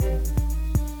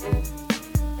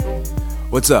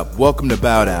What's up? Welcome to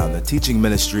Bow Down, the teaching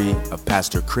ministry of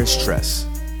Pastor Tress.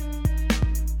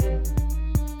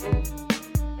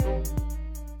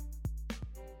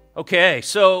 Okay,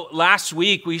 so last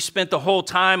week we spent the whole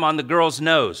time on the girl's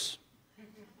nose.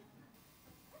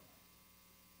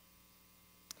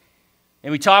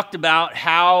 And we talked about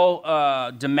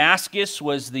how Damascus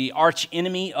was the arch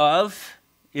enemy of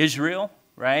Israel,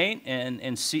 right?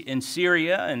 And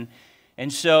Syria.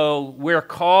 And so we're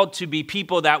called to be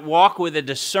people that walk with a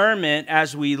discernment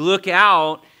as we look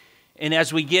out and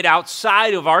as we get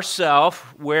outside of ourselves,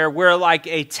 where we're like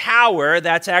a tower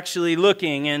that's actually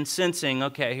looking and sensing,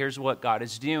 okay, here's what God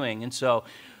is doing. And so,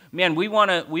 man, we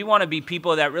want to be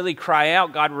people that really cry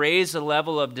out, God, raise a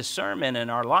level of discernment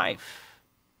in our life.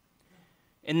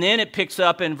 And then it picks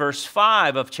up in verse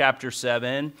 5 of chapter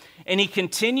 7, and he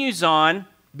continues on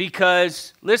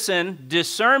because, listen,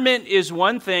 discernment is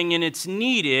one thing and it's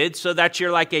needed so that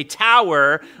you're like a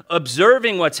tower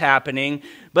observing what's happening,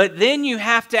 but then you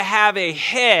have to have a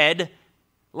head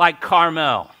like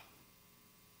Carmel.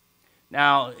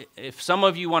 Now, if some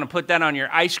of you want to put that on your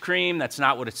ice cream, that's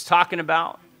not what it's talking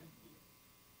about.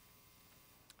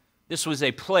 This was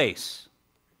a place.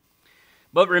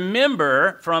 But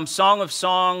remember from Song of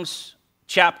Songs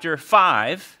chapter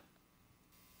 5,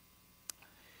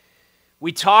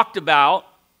 we talked about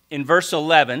in verse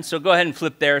 11, so go ahead and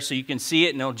flip there so you can see it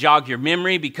and it'll jog your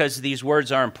memory because these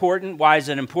words are important. Why is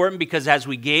it important? Because as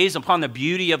we gaze upon the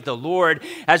beauty of the Lord,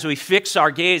 as we fix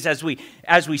our gaze, as we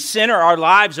center our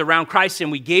lives around Christ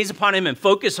and we gaze upon Him and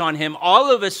focus on Him,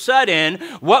 all of a sudden,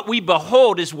 what we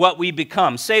behold is what we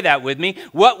become. Say that with me.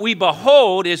 What we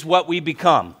behold is what we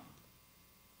become.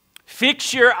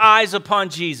 Fix your eyes upon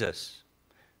Jesus,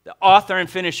 the author and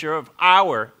finisher of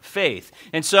our faith.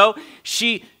 And so,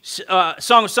 Song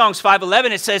of Songs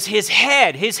 5:11, it says his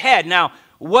head. Now,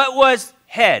 what was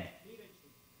head?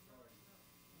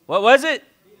 What was it?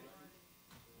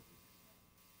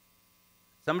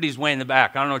 Somebody's way in the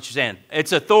back. I don't know what you're saying.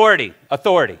 It's authority.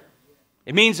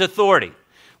 It means authority.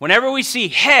 Whenever we see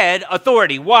head,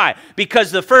 authority. Why?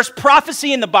 Because the first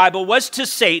prophecy in the Bible was to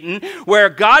Satan, where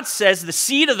God says, the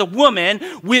seed of the woman,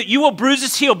 you will bruise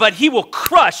his heel, but he will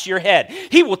crush your head.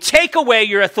 He will take away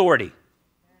your authority.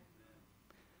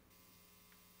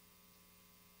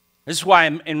 This is why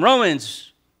in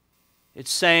Romans,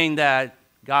 it's saying that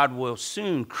God will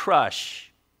soon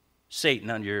crush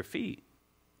Satan under your feet.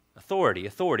 Authority.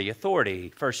 1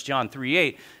 John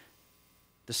 3:8.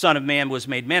 The Son of Man was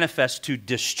made manifest to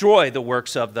destroy the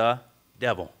works of the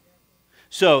devil.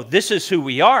 So this is who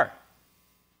we are.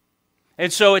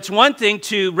 And so it's one thing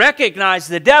to recognize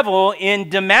the devil in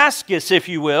Damascus, if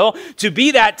you will, to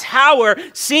be that tower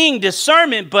seeing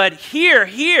discernment. But here,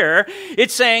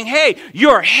 it's saying, hey,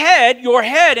 your head,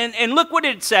 and look what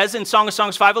it says in Song of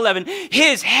Songs 5:11.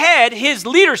 His head, his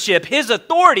leadership, his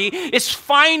authority is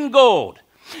fine gold.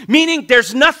 Meaning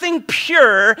there's nothing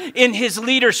pure in his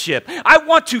leadership. I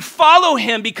want to follow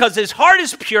him because his heart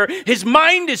is pure, his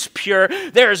mind is pure.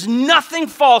 There is nothing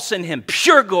false in him.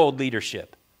 Pure gold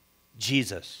leadership.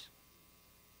 Jesus.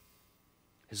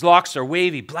 His locks are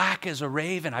wavy, black as a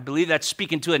raven. I believe that's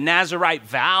speaking to a Nazirite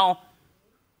vow.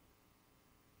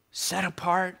 Set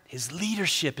apart. His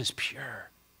leadership is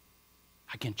pure.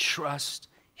 I can trust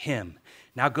him.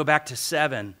 Now go back to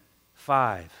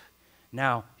 7:5.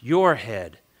 Now, your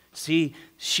head. See,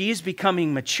 she's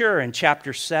becoming mature in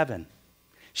chapter 7.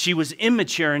 She was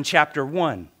immature in chapter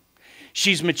 1.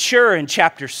 She's mature in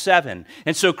chapter 7.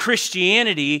 And so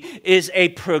Christianity is a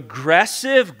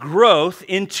progressive growth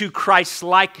into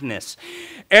Christ-likeness.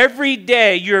 Every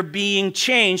day you're being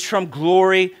changed from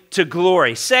glory to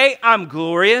glory. Say, I'm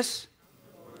glorious.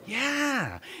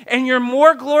 Yeah. And you're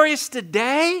more glorious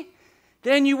today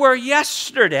than you were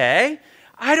yesterday.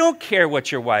 I don't care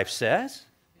what your wife says.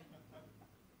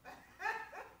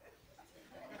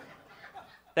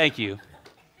 Thank you.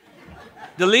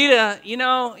 Delita, you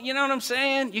know what I'm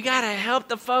saying? You got to help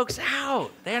the folks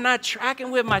out. They're not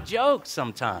tracking with my jokes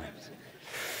sometimes.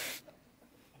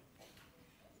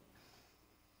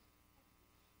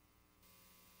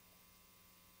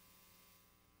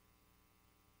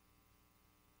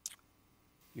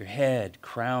 Your head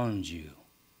crowns you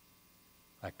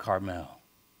like Carmel.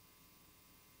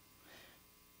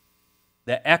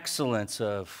 The excellence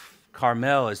of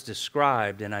Carmel is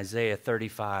described in Isaiah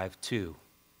 35:2.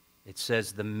 It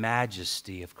says the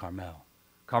majesty of Carmel.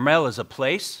 Carmel is a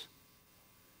place.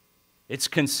 It's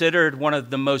considered one of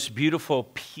the most beautiful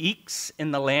peaks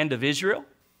in the land of Israel.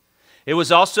 It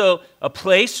was also a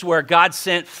place where God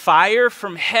sent fire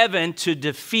from heaven to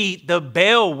defeat the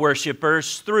Baal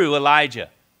worshipers through Elijah.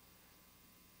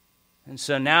 And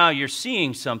so now you're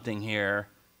seeing something here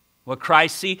what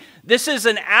Christ sees. This is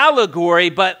an allegory,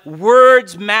 but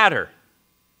words matter.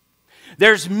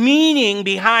 There's meaning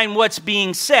behind what's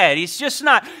being said. It's just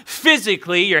not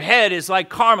physically, your head is like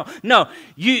caramel. No,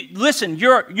 listen,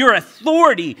 your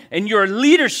authority and your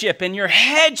leadership and your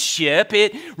headship,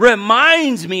 it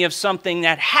reminds me of something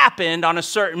that happened on a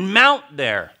certain mount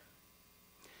there.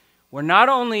 Where not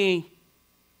only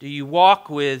do you walk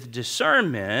with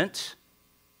discernment,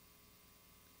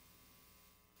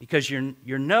 because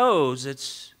your nose,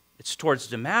 it's towards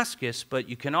Damascus, but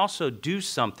you can also do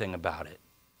something about it.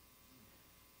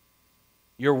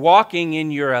 You're walking in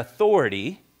your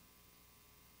authority,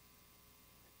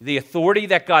 the authority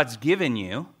that God's given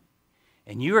you,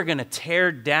 and you are going to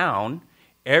tear down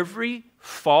every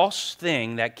false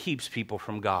thing that keeps people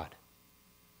from God.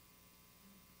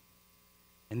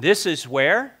 And this is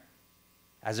where,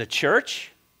 as a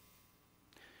church,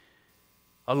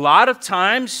 a lot of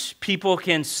times people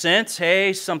can sense,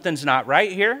 hey, something's not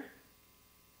right here.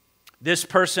 This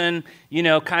person,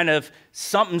 kind of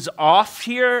something's off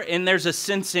here, and there's a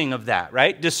sensing of that,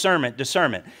 right?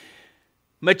 Discernment.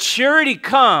 Maturity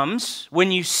comes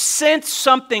when you sense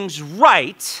something's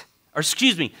right,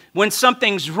 when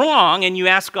something's wrong, and you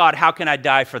ask God, how can I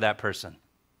die for that person?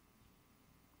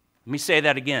 Let me say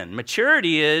that again.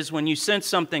 Maturity is when you sense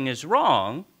something is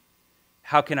wrong,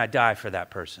 how can I die for that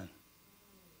person?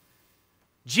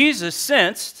 Jesus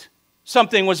sensed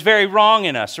something was very wrong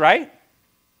in us, right?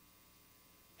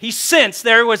 He sensed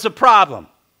there was a problem.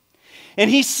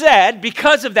 And he said,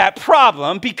 because of that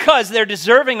problem, because they're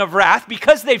deserving of wrath,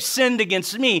 because they've sinned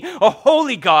against me, a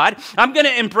holy God, I'm going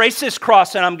to embrace this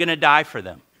cross and I'm going to die for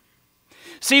them.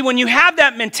 See, when you have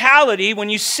that mentality,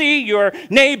 when you see your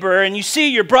neighbor and you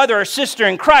see your brother or sister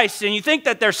in Christ and you think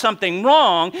that there's something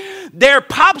wrong, there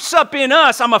pops up in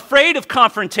us, I'm afraid of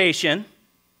confrontation.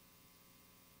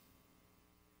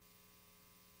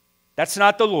 That's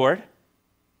not the Lord.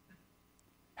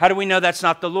 How do we know that's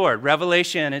not the Lord?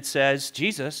 Revelation, it says,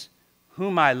 Jesus,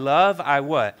 whom I love, I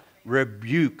what?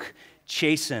 Rebuke,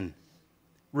 chasten,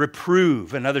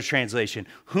 reprove, another translation.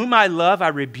 Whom I love, I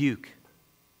rebuke.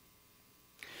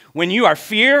 When you are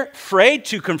afraid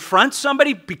to confront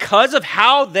somebody because of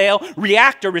how they'll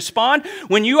react or respond,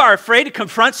 when you are afraid to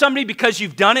confront somebody because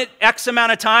you've done it X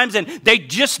amount of times and they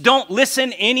just don't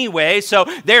listen anyway, so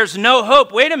there's no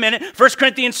hope. Wait a minute, 1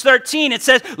 Corinthians 13, it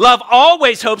says, love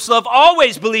always hopes, love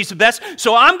always believes the best,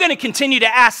 so I'm going to continue to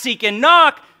ask, seek, and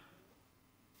knock,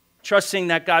 trusting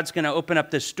that God's going to open up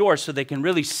this door so they can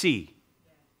really see.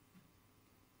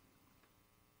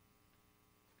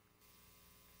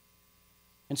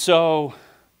 And so,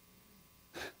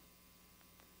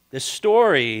 this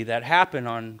story that happened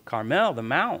on Carmel, the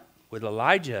Mount, with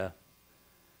Elijah,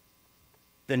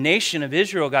 the nation of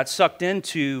Israel got sucked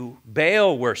into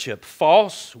Baal worship,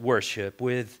 false worship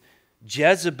with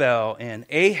Jezebel and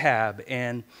Ahab,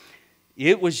 and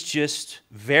it was just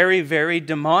very, very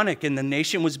demonic, and the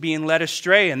nation was being led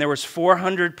astray, and there was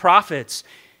 400 prophets.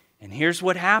 And here's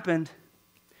what happened.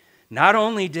 Not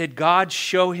only did God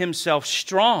show himself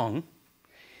strong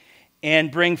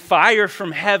and bring fire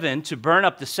from heaven to burn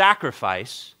up the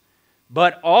sacrifice,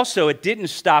 but also it didn't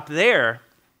stop there.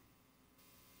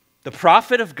 The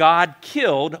prophet of God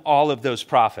killed all of those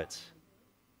prophets.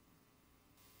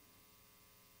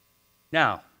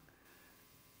 Now,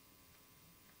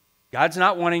 God's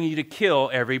not wanting you to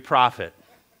kill every prophet.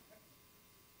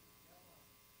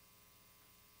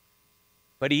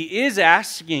 But he is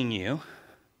asking you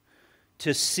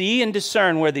to see and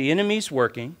discern where the enemy's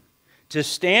working, to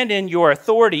stand in your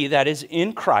authority that is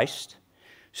in Christ,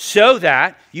 so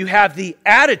that you have the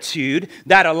attitude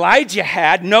that Elijah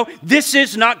had. No, this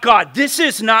is not God. This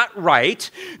is not right.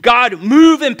 God,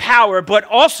 move in power, but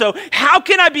also, how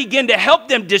can I begin to help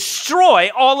them destroy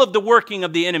all of the working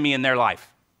of the enemy in their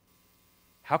life?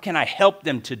 How can I help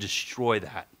them to destroy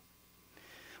that?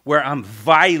 Where I'm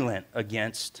violent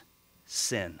against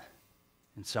sin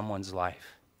in someone's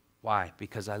life. Why?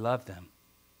 Because I love them.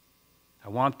 I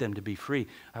want them to be free.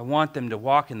 I want them to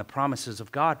walk in the promises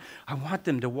of God. I want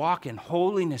them to walk in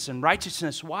holiness and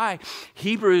righteousness. Why?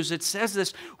 Hebrews, it says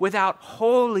this, without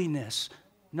holiness,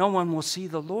 no one will see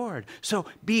the Lord. So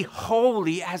be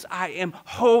holy as I am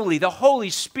holy. The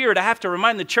Holy Spirit, I have to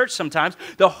remind the church sometimes,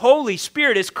 the Holy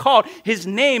Spirit is called, his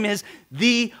name is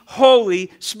the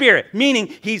Holy Spirit, meaning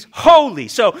he's holy.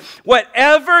 So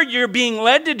whatever you're being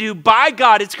led to do by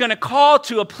God, it's going to call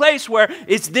to a place where,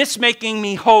 is this making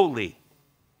me holy?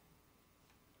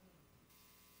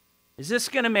 Is this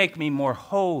going to make me more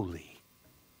holy?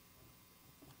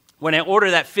 When I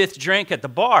order that 5th drink at the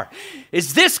bar,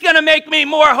 is this going to make me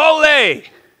more holy?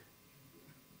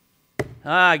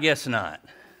 I guess not.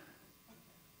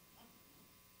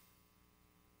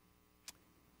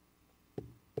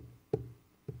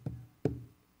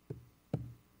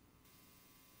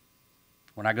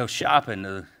 when I go shopping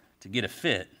to get a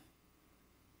fit,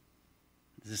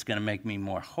 is this going to make me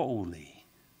more holy?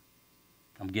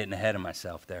 I'm getting ahead of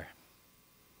myself there.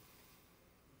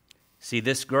 See,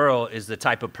 this girl is the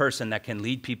type of person that can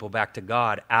lead people back to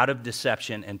God out of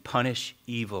deception and punish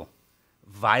evil,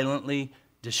 violently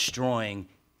destroying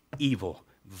evil.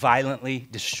 Violently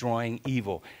destroying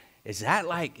evil. Is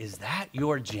that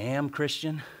your jam,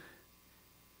 Christian?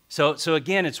 So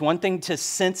again, it's one thing to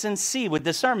sense and see with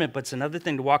discernment, but it's another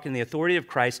thing to walk in the authority of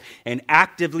Christ and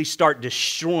actively start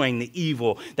destroying the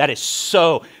evil that is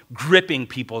so gripping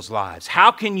people's lives. How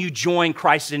can you join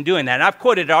Christ in doing that? And I've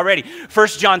quoted it already, 1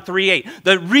 John 3:8.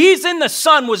 The reason the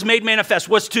Son was made manifest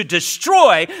was to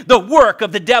destroy the work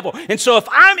of the devil. And so if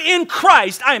I'm in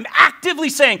Christ, I am actively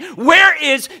saying, where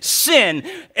is sin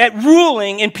at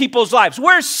ruling in people's lives?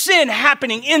 Where's sin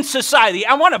happening in society?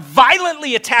 I want to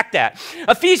violently attack that.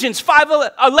 Ephesians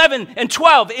 5:11 and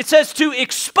 12, it says to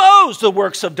expose the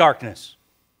works of darkness.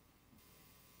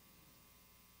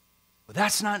 Well,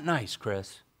 that's not nice,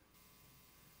 Chris.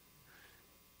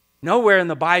 Nowhere in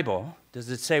the Bible does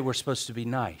it say we're supposed to be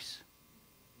nice.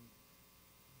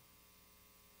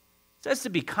 It says to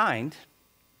be kind.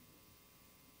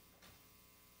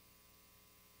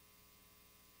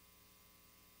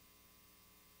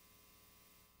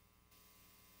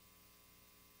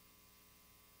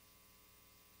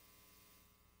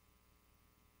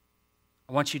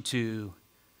 I want you to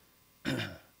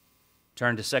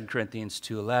turn to 2 Corinthians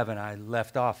 2:11. I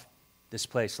left off this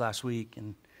place last week,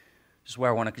 and this is where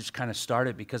I want to just kind of start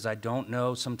it, because I don't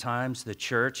know sometimes the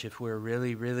church, if we're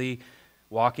really, really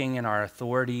walking in our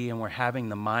authority and we're having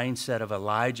the mindset of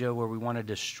Elijah where we want to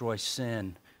destroy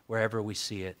sin wherever we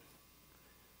see it.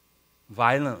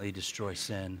 Violently destroy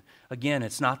sin. Again,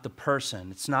 it's not the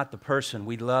person. It's not the person.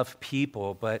 We love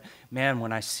people, but man,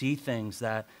 when I see things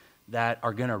that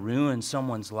are going to ruin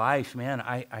someone's life, man,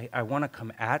 I want to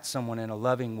come at someone in a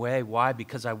loving way. Why?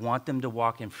 Because I want them to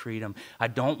walk in freedom. I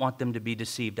don't want them to be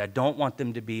deceived. I don't want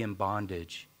them to be in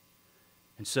bondage.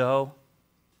 And so,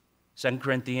 2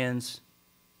 Corinthians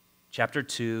chapter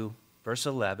 2, verse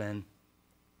 11.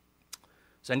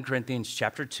 2 Corinthians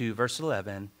chapter 2, verse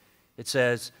 11. It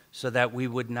says, so that we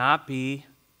would not be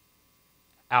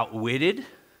outwitted.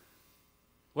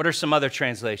 What are some other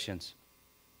translations?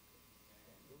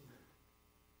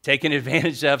 Taken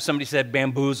advantage of. Somebody said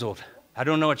bamboozled. I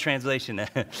don't know what translation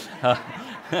that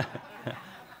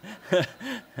is.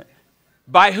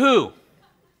 By who?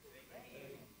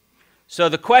 So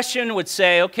the question would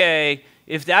say, okay,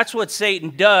 if that's what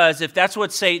Satan does, if that's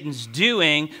what Satan's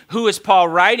doing, who is Paul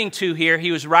writing to here?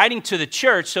 He was writing to the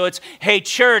church. So it's, hey,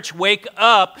 church, wake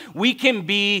up. We can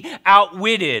be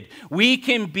outwitted. We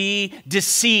can be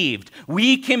deceived.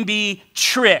 We can be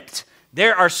tricked.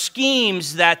 There are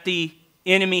schemes that the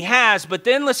enemy has, but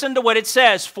then listen to what it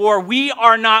says, for we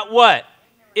are not what?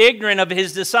 Ignorant of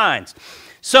his designs.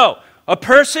 So, a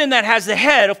person that has the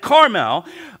head of Carmel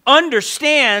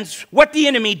understands what the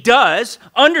enemy does,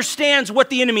 understands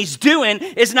what the enemy's doing,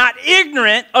 is not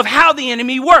ignorant of how the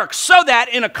enemy works, so that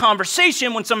in a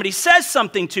conversation, when somebody says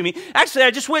something to me, actually, I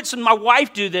just witnessed my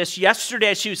wife do this yesterday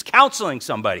as she was counseling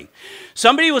somebody.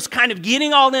 Somebody was kind of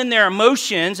getting all in their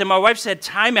emotions, and my wife said,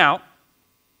 time out.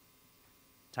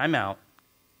 Time out.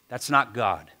 That's not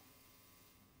God.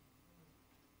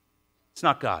 It's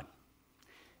not God.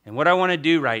 And what I want to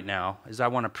do right now is I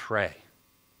want to pray.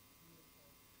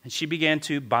 And she began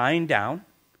to bind down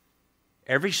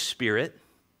every spirit,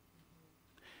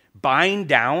 bind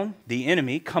down the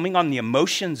enemy coming on the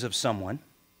emotions of someone.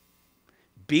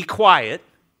 Be quiet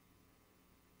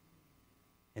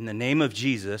in the name of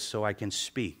Jesus so I can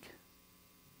speak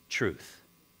truth.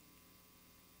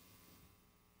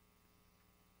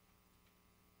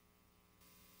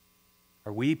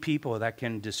 Are we people that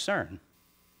can discern?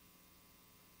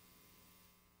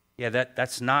 Yeah,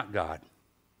 that's not God.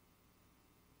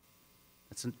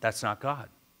 That's not God.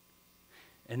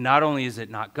 And not only is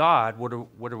it not God, what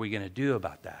are we going to do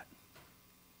about that?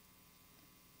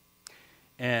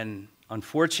 And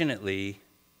unfortunately,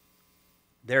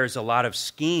 there's a lot of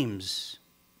schemes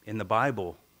in the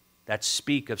Bible that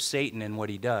speak of Satan and what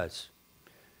he does.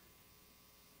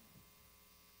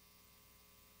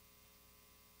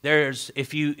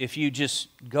 If you just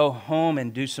go home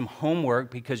and do some homework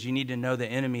because you need to know the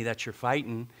enemy that you're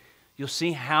fighting, you'll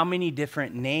see how many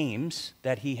different names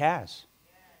that he has.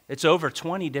 It's over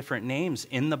 20 different names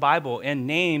in the Bible, and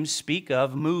names speak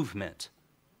of movement.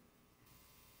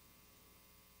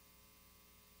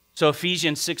 So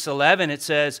Ephesians 6:11, it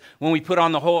says, when we put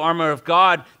on the whole armor of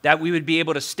God, that we would be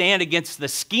able to stand against the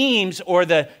schemes or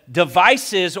the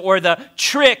devices or the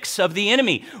tricks of the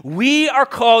enemy. We are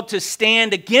called to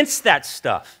stand against that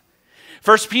stuff.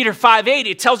 1 Peter 5:8,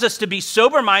 it tells us to be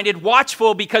sober-minded,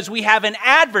 watchful, because we have an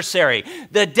adversary.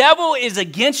 The devil is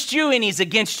against you, and he's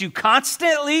against you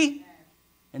constantly.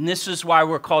 And this is why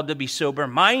we're called to be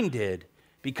sober-minded,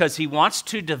 because he wants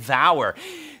to devour.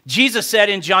 Jesus said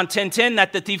in John 10:10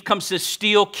 that the thief comes to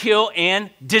steal, kill, and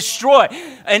destroy.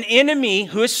 An enemy,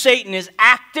 who is Satan, is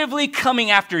actively coming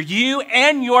after you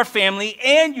and your family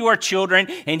and your children,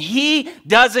 and he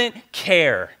doesn't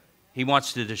care. He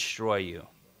wants to destroy you.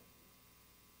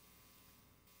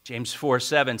 James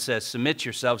 4:7 says, submit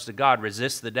yourselves to God,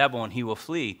 resist the devil, and he will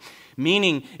flee.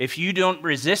 Meaning, if you don't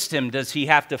resist him, does he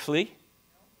have to flee?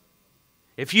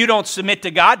 If you don't submit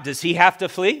to God, does he have to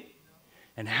flee?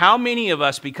 And how many of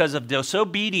us, because of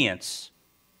disobedience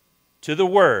to the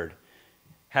word,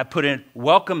 have put a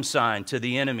welcome sign to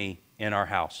the enemy in our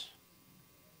house?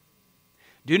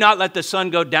 Do not let the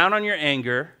sun go down on your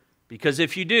anger, because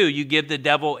if you do, you give the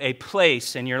devil a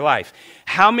place in your life.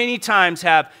 How many times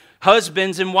have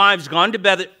husbands and wives gone to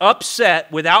bed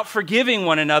upset without forgiving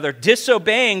one another,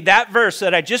 disobeying that verse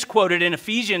that I just quoted in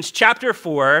Ephesians chapter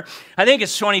 4. I think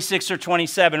it's 26 or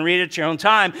 27. Read it at your own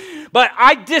time. But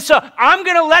I'm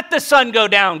going to let the sun go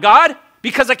down, God,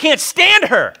 because I can't stand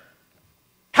her.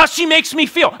 How she makes me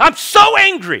feel. I'm so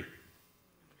angry.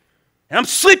 And I'm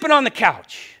sleeping on the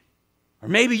couch. Or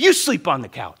maybe you sleep on the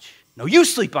couch. No, you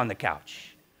sleep on the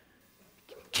couch.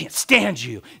 Can't stand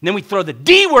you. And then we throw the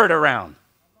D word around,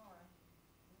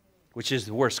 which is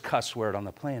the worst cuss word on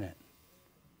the planet.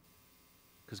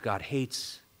 Because God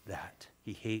hates that.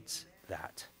 He hates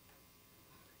that.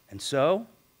 And so,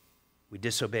 we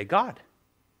disobey God.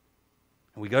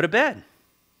 And we go to bed.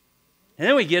 And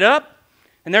then we get up,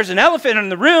 and there's an elephant in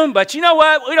the room, but you know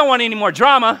what? We don't want any more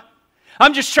drama.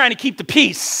 I'm just trying to keep the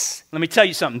peace. Let me tell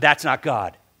you something. That's not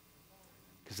God.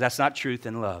 Because that's not truth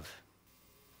and love.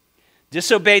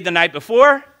 Disobeyed the night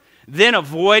before, then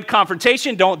avoid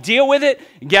confrontation, don't deal with it.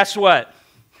 And guess what?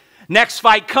 Next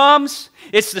fight comes,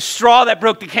 it's the straw that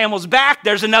broke the camel's back.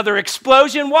 There's another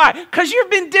explosion. Why? Because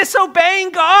you've been disobeying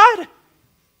God.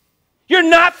 You're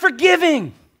not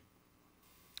forgiving.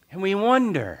 And we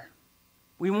wonder.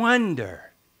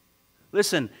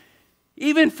 Listen,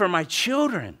 even for my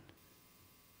children,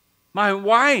 my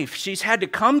wife, she's had to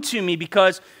come to me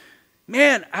because,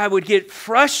 man, I would get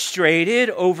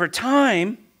frustrated over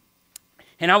time.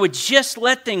 And I would just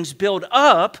let things build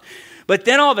up, but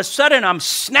then all of a sudden I'm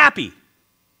snappy.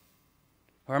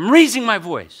 Or I'm raising my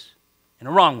voice in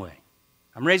a wrong way.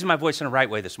 I'm raising my voice in a right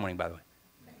way this morning, by the way.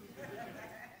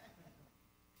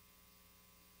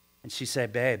 And she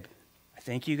said, babe, I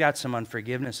think you got some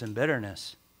unforgiveness and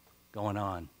bitterness going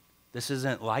on. This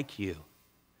isn't like you.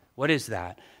 What is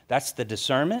that? That's the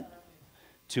discernment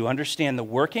to understand the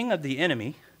working of the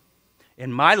enemy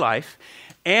in my life,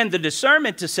 and the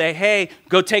discernment to say, hey,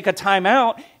 go take a time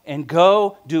out and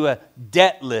go do a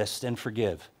debt list and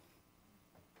forgive.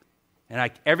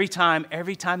 And every time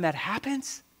that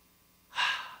happens,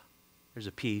 there's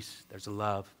a peace, there's a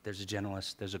love, there's a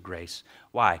gentleness, there's a grace.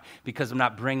 Why? Because I'm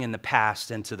not bringing the past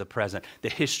into the present. The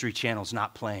History Channel's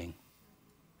not playing.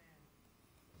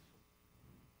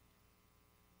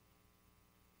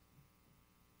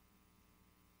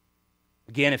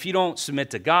 Again, if you don't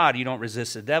submit to God, you don't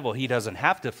resist the devil, he doesn't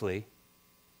have to flee.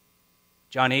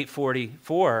 John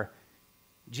 8:44,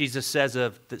 Jesus says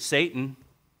of Satan,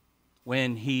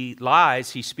 when he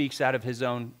lies, he speaks out of his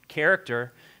own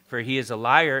character, for he is a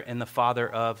liar and the father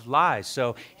of lies.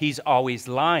 So he's always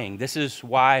lying. This is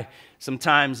why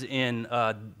sometimes in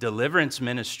deliverance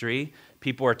ministry,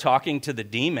 people are talking to the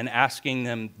demon, asking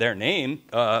them their name.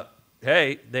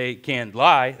 Hey, they can't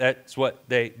lie. That's what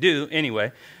they do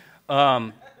anyway.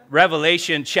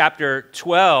 Revelation chapter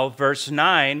 12, verse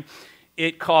 9,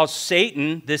 it calls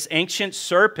Satan, this ancient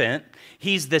serpent,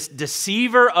 he's this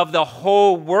deceiver of the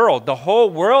whole world. The whole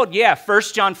world, yeah,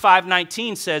 1 John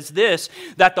 5:19 says this,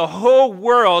 that the whole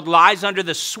world lies under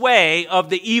the sway of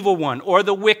the evil one or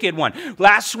the wicked one.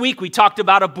 Last week we talked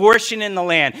about abortion in the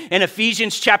land in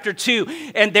Ephesians chapter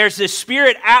 2, and there's this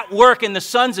spirit at work in the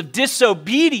sons of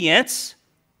disobedience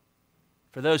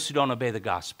for those who don't obey the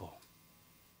gospel.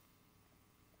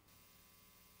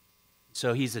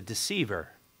 So he's a deceiver.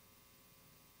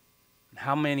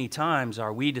 How many times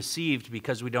are we deceived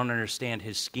because we don't understand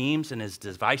his schemes and his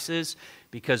devices,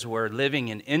 because we're living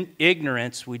in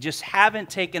ignorance? We just haven't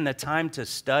taken the time to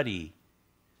study,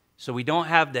 so we don't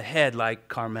have the head like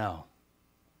Carmel.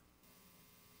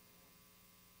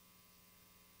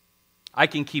 I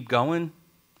can keep going.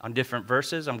 on different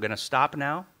verses. I'm going to stop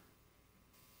now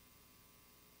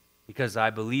because I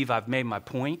believe I've made my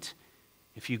point.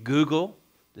 If you Google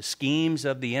the schemes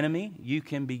of the enemy, you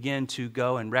can begin to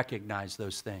go and recognize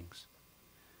those things.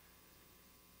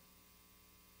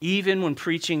 Even when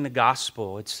preaching the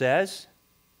gospel, it says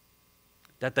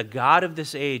that the God of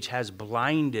this age has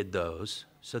blinded those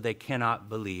so they cannot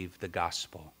believe the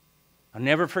gospel. I'll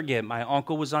never forget, my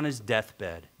uncle was on his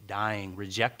deathbed, dying,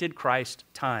 rejected Christ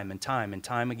time and time and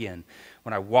time again.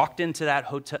 When I walked into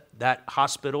that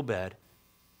hospital bed,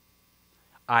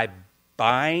 I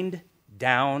bind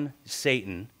down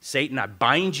Satan. Satan, I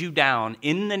bind you down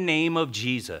in the name of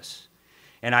Jesus.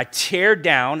 And I tear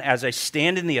down, as I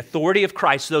stand in the authority of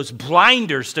Christ, those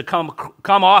blinders to come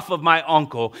off of my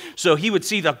uncle so he would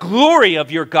see the glory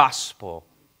of your gospel.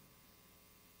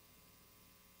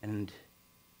 And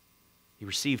he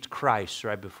received Christ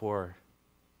right before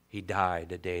he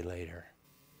died a day later.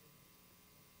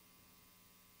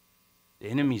 The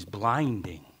enemy's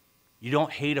blinding. You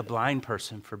don't hate a blind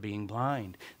person for being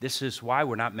blind. This is why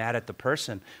we're not mad at the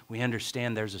person. We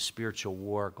understand there's a spiritual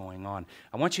war going on.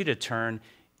 I want you to turn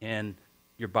in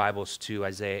your Bibles to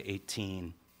Isaiah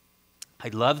 18. I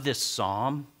love this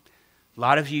psalm. A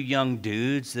lot of you young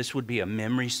dudes, this would be a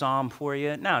memory psalm for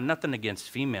you. Now, nothing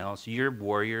against females. You're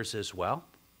warriors as well.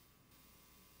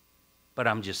 But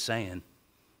I'm just saying.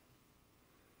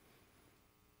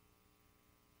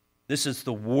 This is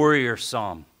the warrior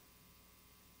psalm.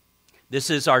 This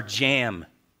is our jam,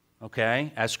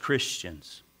 okay, as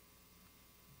Christians.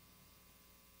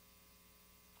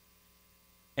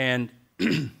 And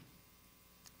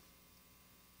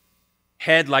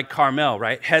head like Carmel,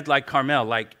 right? Head like Carmel.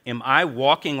 Like, am I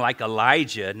walking like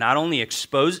Elijah, not only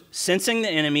sensing the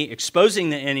enemy,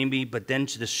 exposing the enemy, but then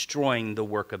destroying the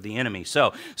work of the enemy?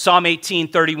 So, Psalm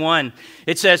 18:31,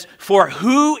 it says, "For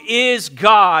who is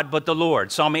God but the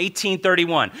Lord?" Psalm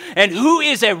 18:31. "And who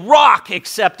is a rock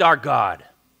except our God?"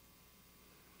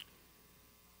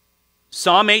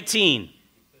 Psalm 18.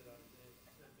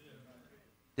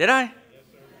 Did I?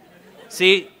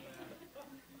 See,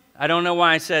 I don't know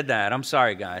why I said that. I'm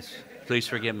sorry, guys. Please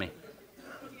forgive me.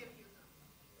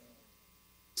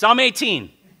 Psalm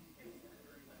 18.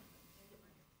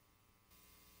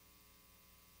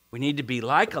 We need to be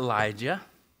like Elijah,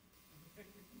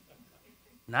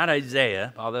 not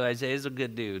Isaiah, although Isaiah's a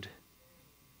good dude.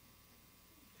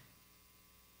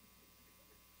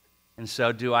 And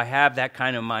so do I have that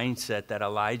kind of mindset that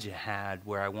Elijah had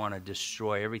where I want to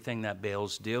destroy everything that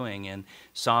Baal's doing? And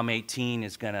Psalm 18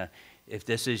 is going to, if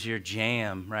this is your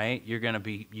jam, right, you're going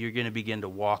to begin to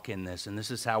walk in this. And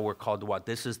this is how we're called to walk.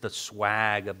 This is the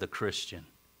swag of the Christian.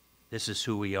 This is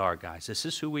who we are, guys. This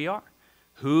is who we are.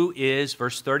 Who is,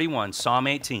 verse 31, Psalm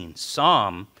 18.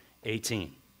 Psalm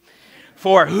 18.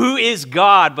 "For who is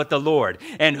God but the Lord?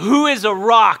 And who is a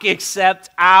rock except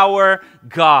our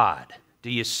God?" Do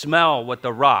you smell what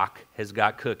the rock has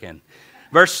got cooking?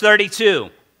 Verse 32.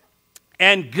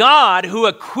 "And God who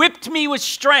equipped me with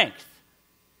strength,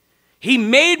 he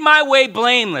made my way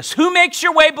blameless." Who makes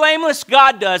your way blameless?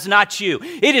 God does, not you.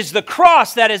 It is the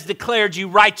cross that has declared you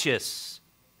righteous.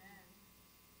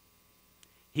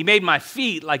 "He made my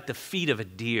feet like the feet of a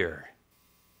deer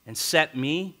and set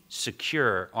me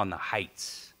secure on the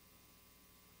heights.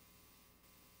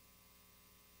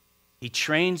 He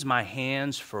trains my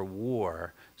hands for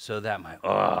war so that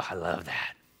I love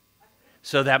that.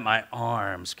 So that my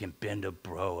arms can bend a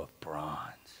bow of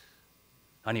bronze."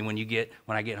 Honey, when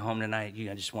I get home tonight, you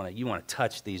want to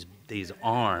touch these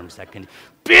arms that can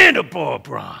bend a bow of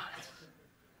bronze.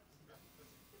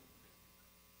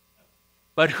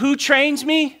 But who trains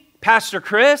me? Pastor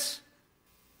Chris?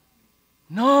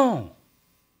 No,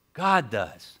 God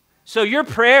does. So your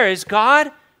prayer is,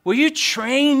 "God, will you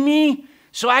train me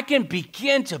so I can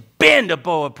begin to bend a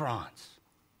bow of bronze?"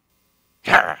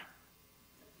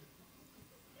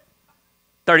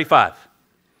 35.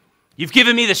 "You've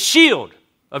given me the shield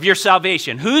of your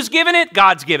salvation." Who's given it?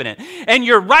 God's given it. "And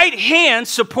your right hand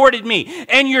supported me,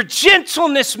 and your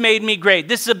gentleness made me great."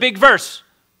 This is a big verse.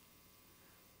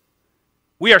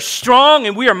 We are strong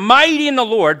and we are mighty in the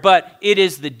Lord, but it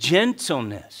is the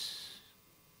gentleness.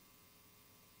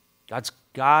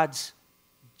 God's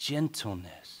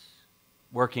gentleness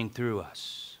working through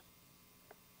us.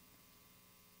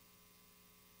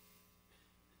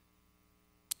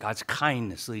 God's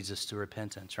kindness leads us to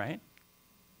repentance, right?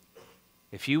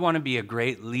 If you want to be a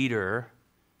great leader,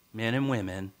 men and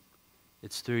women,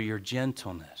 it's through your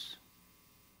gentleness.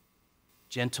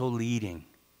 Gentle leading.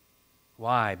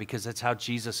 Why? Because that's how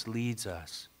Jesus leads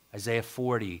us. Isaiah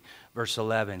 40, verse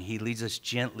 11, he leads us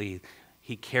gently.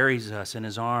 He carries us in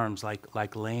his arms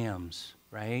like lambs,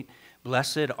 right?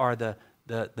 Blessed are the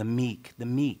meek,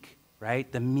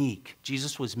 right? The meek.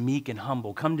 Jesus was meek and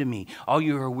humble. Come to me, all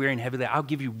you who are weary and heavy laden. I'll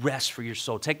give you rest for your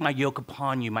soul. Take my yoke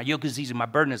upon you. My yoke is easy, my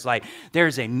burden is light. There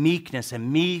is a meekness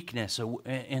and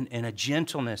a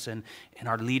gentleness in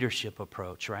our leadership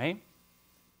approach, right?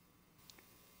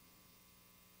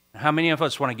 How many of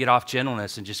us want to get off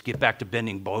gentleness and just get back to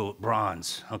bending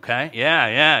bronze, okay?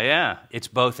 Yeah. It's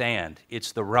both and.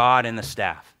 It's the rod and the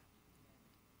staff.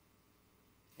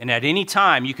 And at any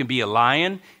time, you can be a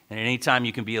lion, and at any time,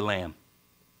 you can be a lamb,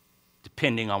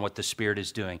 depending on what the Spirit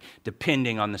is doing,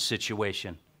 depending on the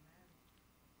situation.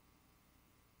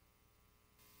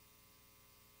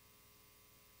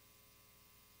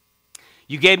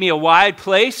 You gave me a wide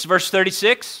place, verse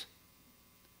 36,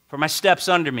 for my steps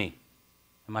under me.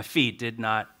 And my feet did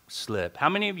not slip. How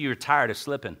many of you are tired of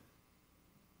slipping?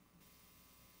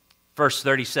 Verse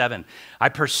 37, I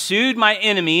pursued my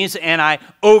enemies and I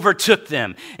overtook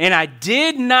them, and I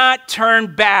did not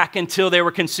turn back until they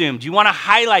were consumed. You want to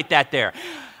highlight that there.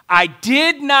 I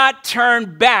did not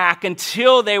turn back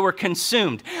until they were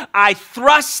consumed. I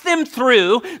thrust them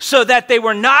through so that they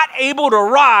were not able to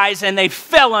rise and they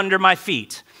fell under my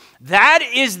feet. That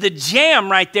is the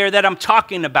jam right there that I'm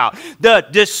talking about. The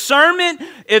discernment,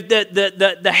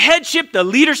 the headship, the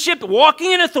leadership,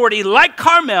 walking in authority like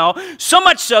Carmel, so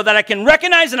much so that I can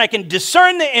recognize and I can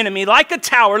discern the enemy like a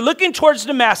tower looking towards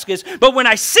Damascus. But when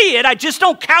I see it, I just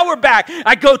don't cower back.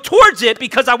 I go towards it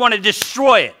because I want to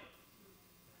destroy it,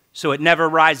 so it never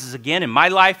rises again in my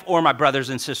life or my brothers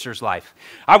and sisters' life.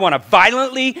 I want to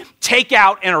violently take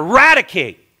out and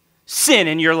eradicate sin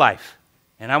in your life.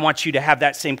 And I want you to have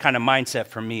that same kind of mindset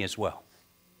from me as well.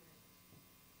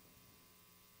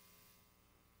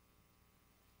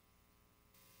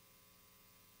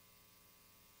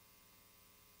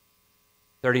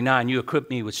 "39, you equipped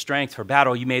me with strength for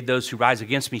battle. You made those who rise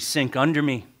against me sink under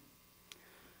me."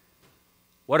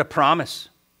 What a promise.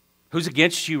 Who's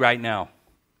against you right now?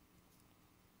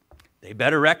 They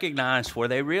better recognize, for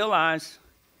they realize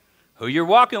who you're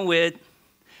walking with.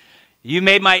 You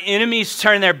made my enemies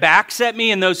turn their backs at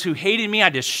me, and those who hated me I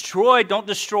destroyed. Don't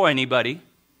destroy anybody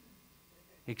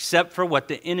except for what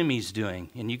the enemy's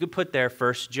doing. And you could put there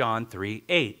 1 John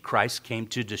 3:8. Christ came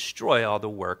to destroy all the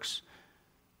works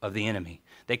of the enemy.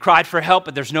 They cried for help,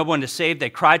 but there's no one to save. They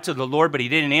cried to the Lord, but he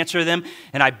didn't answer them.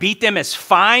 And I beat them as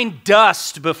fine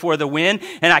dust before the wind,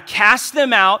 and I cast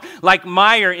them out like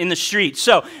mire in the street.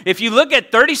 So if you look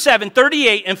at 37,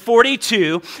 38, and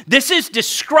 42, this is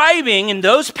describing in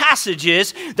those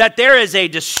passages that there is a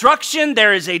destruction,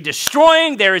 there is a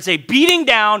destroying, there is a beating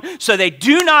down, so they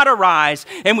do not arise,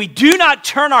 and we do not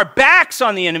turn our backs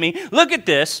on the enemy. Look at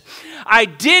this. I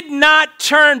did not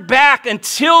turn back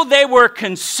until they were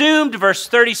consumed, verse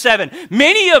 37.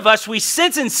 Many of us, we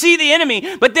sense and see the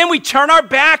enemy, but then we turn our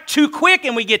back too quick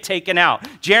and we get taken out.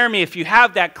 Jeremy, if you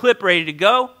have that clip ready to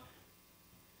go.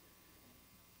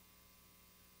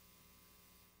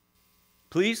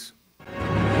 Please.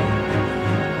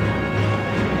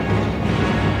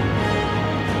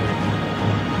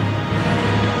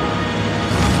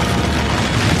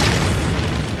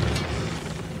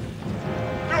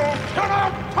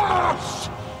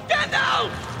 Get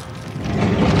out!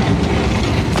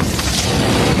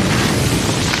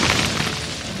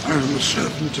 I am the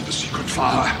servant of the secret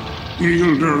fire,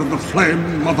 wielder of the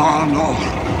flame of Arnor.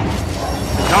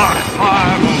 Dark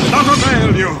fire will not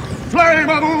avail you, flame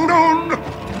of Udun!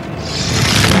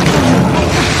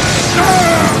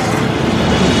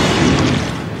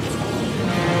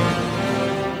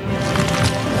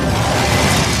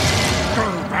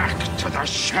 Go back to the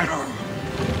shadow.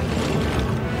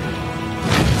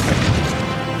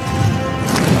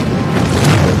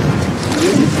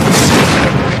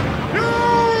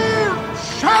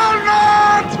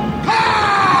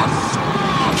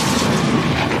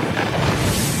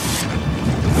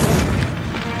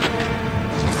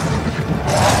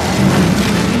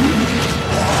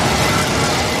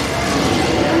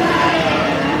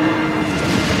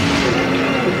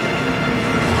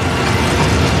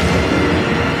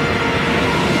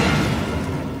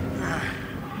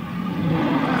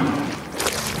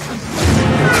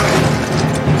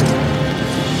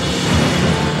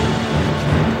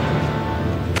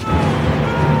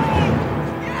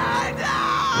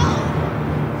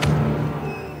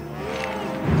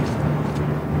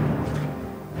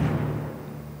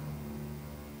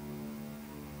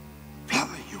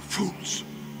 Fools.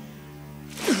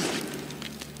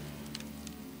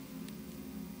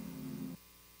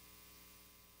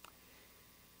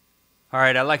 All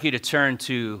right, I'd like you to turn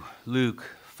to Luke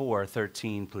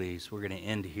 4:13, please. We're going to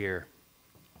end here.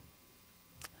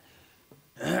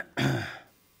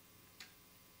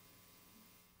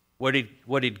 What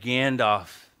did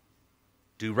Gandalf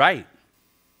do right?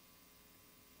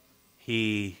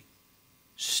 He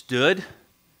stood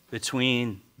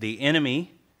between the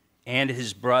enemy and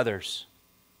his brothers.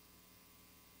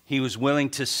 He was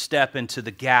willing to step into the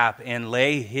gap and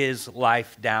lay his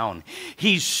life down.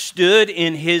 He stood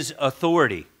in his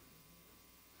authority.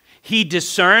 He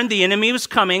discerned the enemy was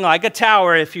coming like a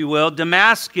tower, if you will,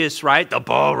 Damascus, right? The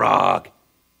Balrog.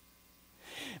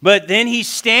 But then he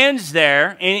stands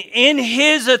there, and in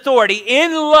his authority,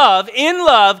 in love,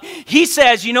 he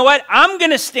says, you know what? I'm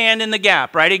going to stand in the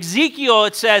gap, right? Ezekiel,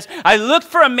 it says, I looked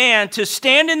for a man to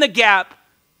stand in the gap,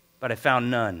 but I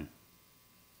found none.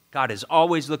 God is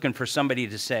always looking for somebody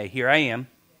to say, here I am.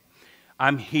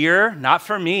 I'm here, not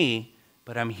for me,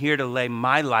 but I'm here to lay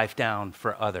my life down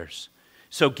for others.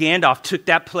 So Gandalf took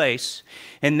that place,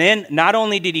 and then not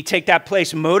only did he take that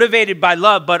place motivated by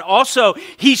love, but also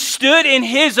he stood in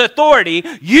his authority.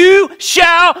 You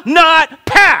shall not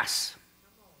pass.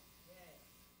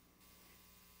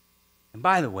 And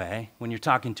by the way, when you're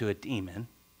talking to a demon,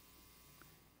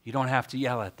 you don't have to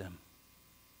yell at them.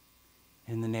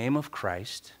 In the name of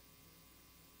Christ,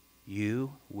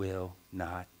 you will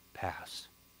not pass.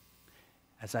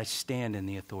 As I stand in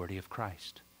the authority of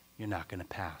Christ, you're not going to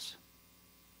pass.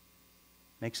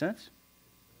 Make sense?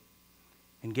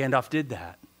 And Gandalf did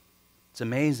that. It's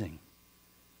amazing.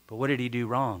 But what did he do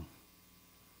wrong?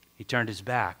 He turned his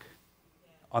back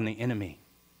on the enemy.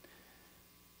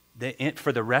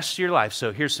 For the rest of your life,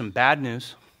 so here's some bad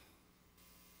news.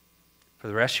 For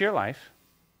the rest of your life,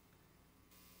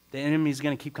 the enemy's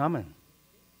going to keep coming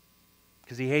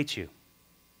because he hates you.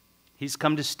 He's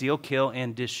come to steal, kill,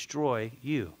 and destroy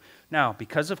you. Now,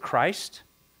 because of Christ,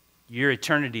 your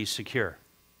eternity is secure.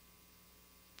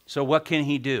 So what can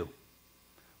he do?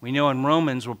 We know in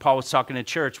Romans, where Paul was talking to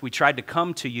church, we tried to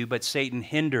come to you, but Satan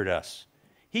hindered us.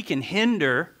 He can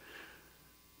hinder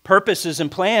purposes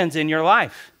and plans in your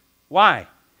life. Why?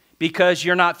 Because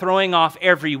you're not throwing off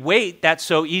every weight that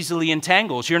so easily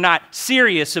entangles. You're not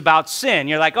serious about sin.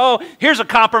 You're like, oh, here's a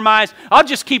compromise. I'll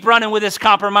just keep running with this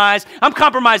compromise. I'm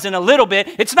compromising a little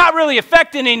bit. It's not really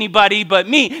affecting anybody but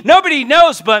me. Nobody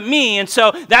knows but me. And so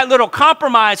that little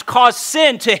compromise caused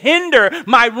sin to hinder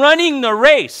my running the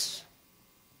race.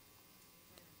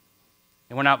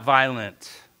 And we're not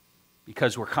violent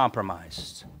because we're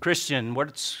compromised. Christian,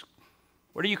 what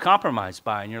are you compromised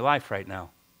by in your life right now?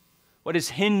 What is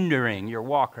hindering your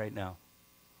walk right now?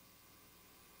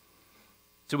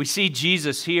 So we see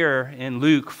Jesus here in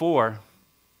Luke 4.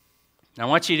 I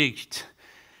want you to,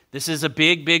 this is a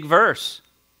big, big verse.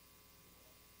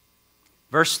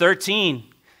 Verse 13,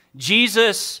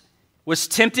 Jesus was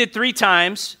tempted 3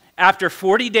 times after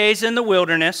 40 days in the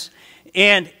wilderness.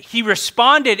 And he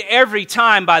responded every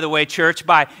time, by the way, church,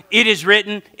 by, it is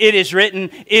written, it is written,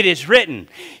 it is written.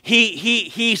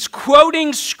 He's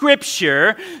quoting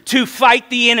Scripture to fight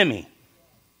the enemy.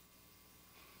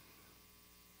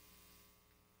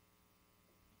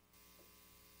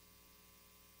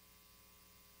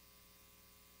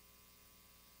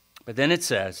 But then it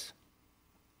says,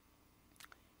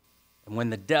 and when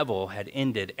the devil had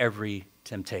ended every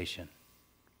temptation,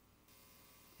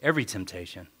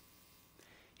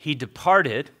 he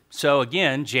departed. So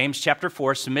again, James chapter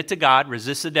 4, submit to God,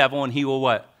 resist the devil, and he will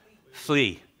what?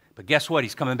 Flee. But guess what?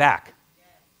 He's coming back.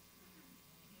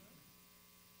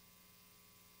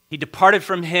 He departed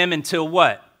from him until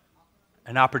what?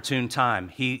 An opportune time.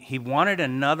 He wanted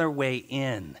another way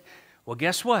in. Well,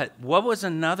 guess what? What was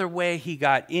another way he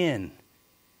got in?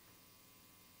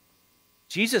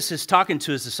 Jesus is talking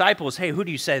to his disciples, hey, who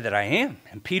do you say that I am?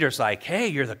 And Peter's like, hey,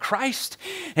 you're the Christ.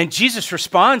 And Jesus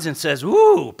responds and says,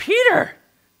 ooh, Peter,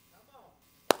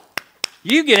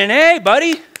 you get an A,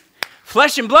 buddy.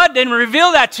 Flesh and blood didn't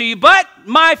reveal that to you, but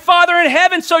my Father in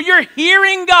heaven. So you're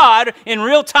hearing God in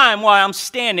real time while I'm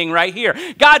standing right here.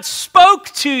 God spoke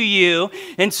to you,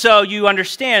 and so you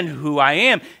understand who I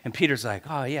am. And Peter's like,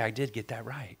 oh, yeah, I did get that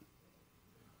right.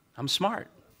 I'm smart.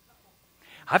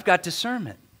 I've got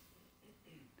discernment.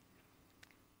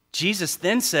 Jesus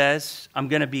then says, I'm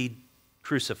going to be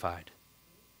crucified.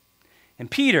 And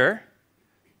Peter,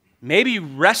 maybe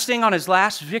resting on his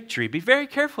last victory, be very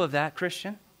careful of that,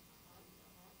 Christian.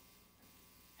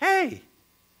 Hey,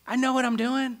 I know what I'm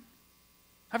doing.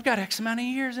 I've got X amount of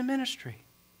years in ministry.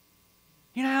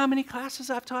 You know how many classes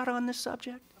I've taught on this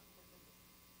subject?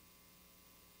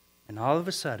 And all of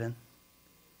a sudden,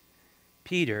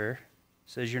 Peter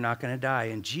says, you're not going to die.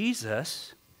 And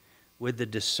Jesus, with the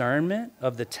discernment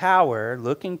of the tower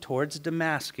looking towards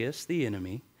Damascus, the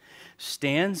enemy,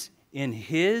 stands in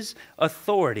his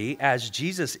authority as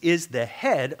Jesus is the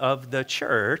head of the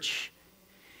church.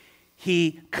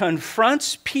 he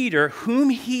confronts Peter,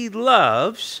 whom he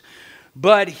loves,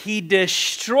 but he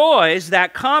destroys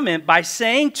that comment by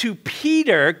saying to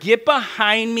Peter, "Get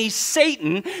behind me,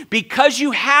 Satan, because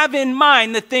you have in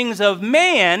mind the things of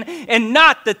man and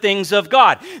not the things of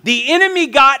God." The enemy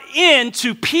got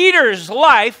into Peter's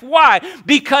life. Why?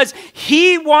 Because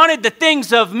he wanted the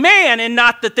things of man and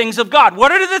not the things of God.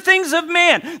 What are the things of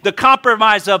man? The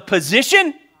compromise of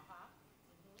position.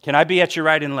 Can I be at your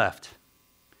right and left?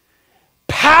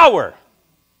 Power.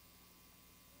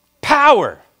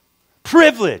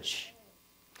 Privilege,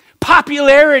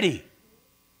 popularity,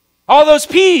 all those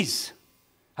P's.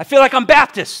 I feel like I'm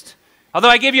Baptist, although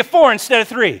I gave you 4 instead of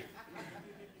 3.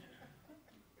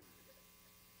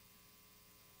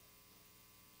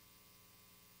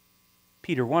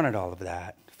 Peter wanted all of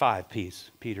that. 5 P's,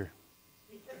 Peter.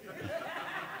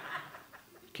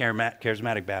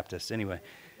 Charismatic Baptist, anyway.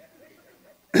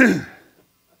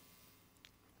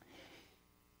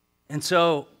 And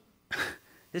so,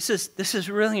 This is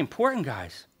really important,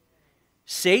 guys.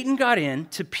 Satan got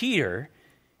into Peter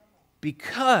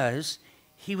because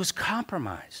he was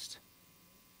compromised.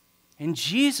 And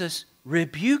Jesus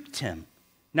rebuked him.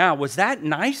 Now, was that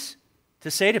nice to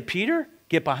say to Peter,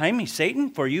 "Get behind me, Satan,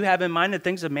 for you have in mind the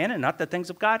things of man and not the things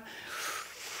of God"?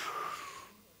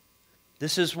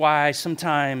 This is why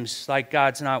sometimes, like,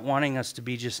 God's not wanting us to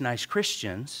be just nice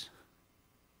Christians,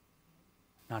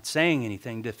 not saying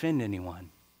anything to offend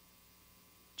anyone.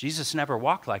 Jesus never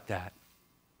walked like that.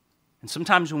 And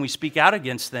sometimes when we speak out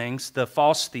against things, the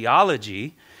false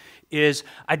theology is,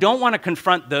 I don't want to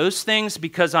confront those things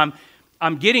because I'm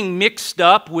getting mixed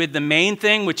up with the main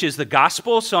thing, which is the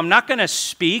gospel. So I'm not going to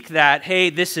speak that,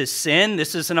 hey, this is sin,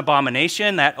 this is an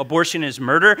abomination, that abortion is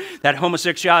murder, that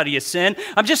homosexuality is sin.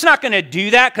 I'm just not going to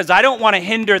do that because I don't want to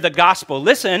hinder the gospel.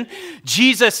 Listen,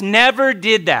 Jesus never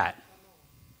did that.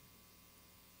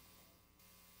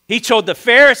 He told the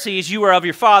Pharisees, "You are of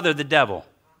your father, the devil."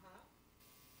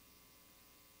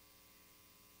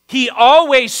 He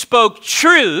always spoke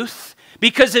truth,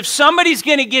 because if somebody's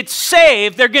going to get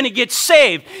saved, they're going to get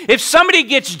saved. If somebody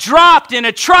gets dropped in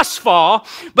a trust fall,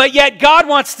 but yet God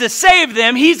wants to save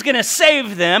them, he's going to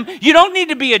save them. You don't need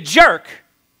to be a jerk.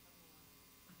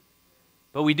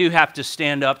 But we do have to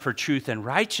stand up for truth and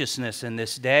righteousness in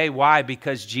this day. Why?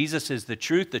 Because Jesus is the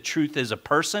truth. The truth is a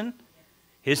person.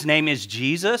 His name is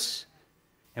Jesus.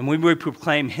 And when we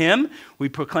proclaim him, we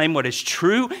proclaim what is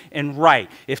true and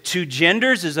right. If 2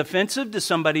 genders is offensive to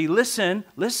somebody, listen,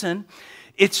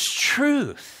 it's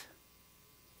truth.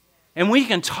 And we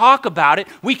can talk about it,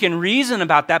 we can reason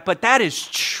about that, but that is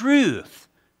truth.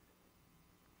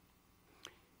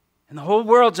 And the whole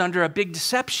world's under a big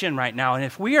deception right now. And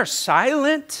if we are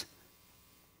silent,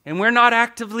 and we're not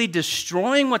actively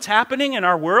destroying what's happening in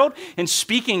our world and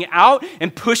speaking out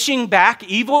and pushing back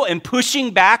evil and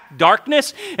pushing back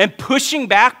darkness and pushing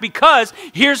back, because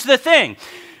here's the thing.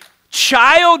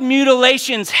 Child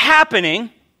mutilation's happening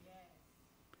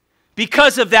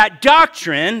because of that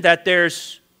doctrine that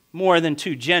there's more than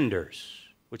 2 genders,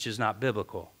 which is not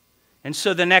biblical. And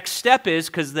so the next step is,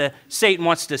 because Satan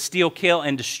wants to steal, kill,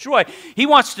 and destroy, he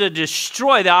wants to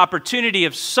destroy the opportunity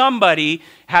of somebody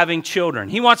having children.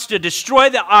 He wants to destroy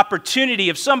the opportunity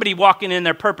of somebody walking in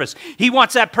their purpose. He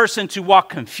wants that person to walk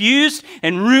confused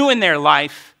and ruin their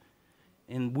life.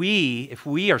 And if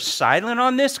we are silent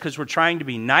on this because we're trying to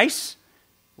be nice,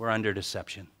 we're under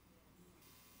deception.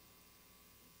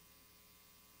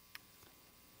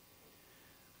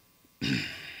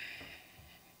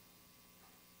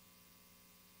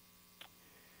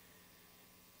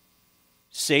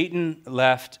 Satan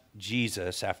left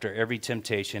Jesus after every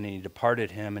temptation, and he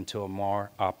departed him until a more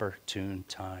opportune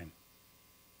time.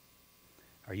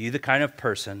 Are you the kind of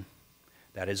person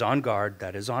that is on guard,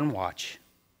 that is on watch,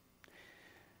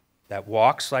 that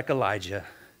walks like Elijah?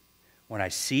 When I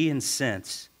see and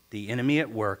sense the enemy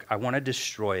at work, I want to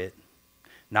destroy it.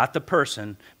 Not the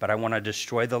person, but I want to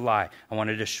destroy the lie. I want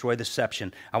to destroy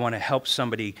deception. I want to help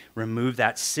somebody remove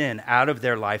that sin out of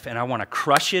their life, and I want to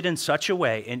crush it in such a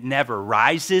way it never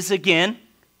rises again,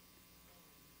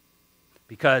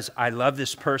 because I love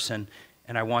this person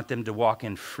and I want them to walk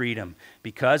in freedom.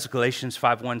 Because Galatians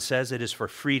 5:1 says it is for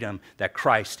freedom that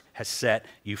Christ has set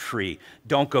you free.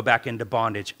 Don't go back into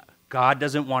bondage. God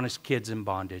doesn't want his kids in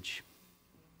bondage.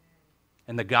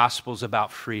 And the gospel's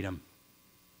about freedom.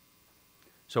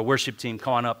 So worship team,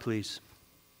 come on up, please.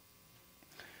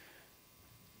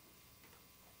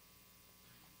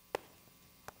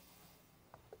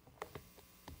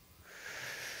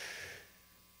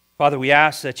 Father, we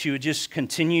ask that you would just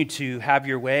continue to have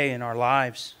your way in our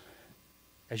lives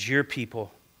as your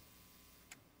people.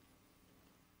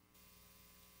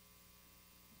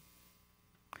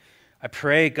 I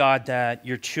pray, God, that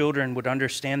your children would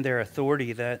understand their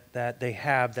authority that they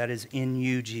have that is in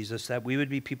you, Jesus, that we would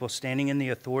be people standing in the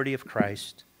authority of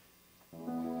Christ.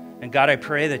 And God, I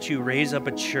pray that you raise up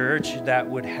a church that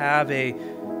would have a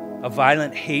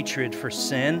violent hatred for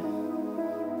sin,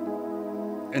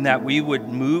 and that we would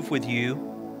move with you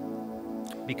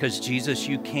because, Jesus,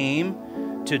 you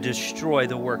came to destroy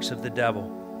the works of the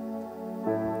devil.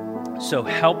 So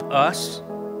help us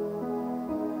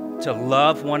to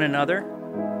love one another,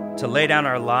 to lay down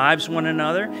our lives one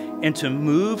another, and to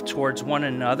move towards one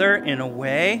another in a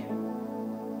way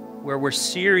where we're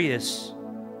serious.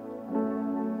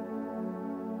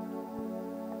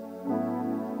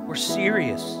 We're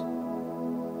serious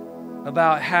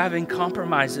about having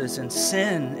compromises and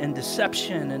sin and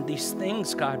deception and these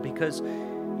things, God, because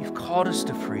you've called us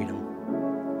to freedom.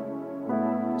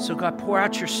 So, God, pour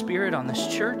out your Spirit on this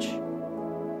church.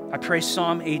 I pray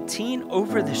Psalm 18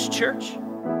 over this church,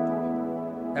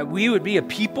 that we would be a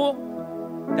people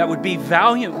that would be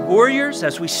valiant warriors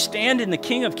as we stand in the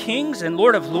King of Kings and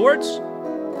Lord of Lords,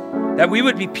 that we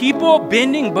would be people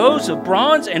bending bows of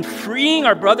bronze and freeing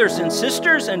our brothers and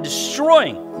sisters and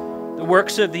destroying the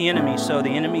works of the enemy so the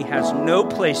enemy has no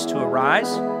place to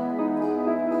arise.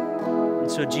 And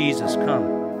so, Jesus,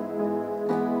 come.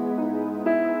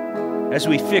 As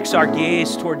we fix our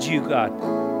gaze towards you, God,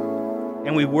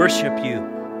 and we worship you,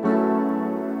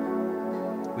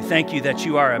 we thank you that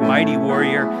you are a mighty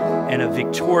warrior and a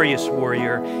victorious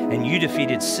warrior, and you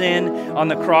defeated sin on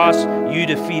the cross, you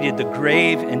defeated the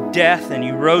grave and death, and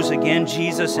you rose again,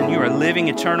 Jesus, and you are living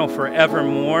eternal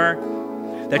forevermore.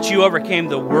 That you overcame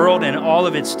the world and all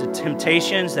of its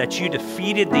temptations, that you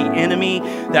defeated the enemy,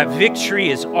 that victory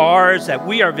is ours, that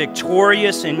we are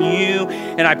victorious in you.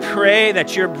 And I pray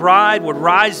that your bride would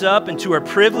rise up into her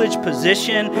privileged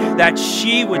position, that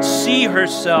she would see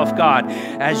herself, God,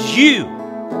 as you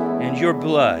and your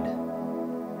blood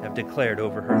have declared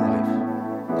over her life.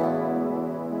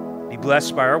 Be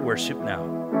blessed by our worship now.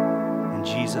 In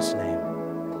Jesus' name,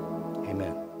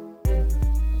 amen.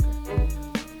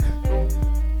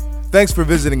 Thanks for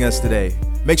visiting us today.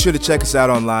 Make sure to check us out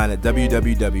online at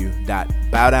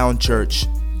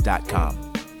www.bowdownchurch.com.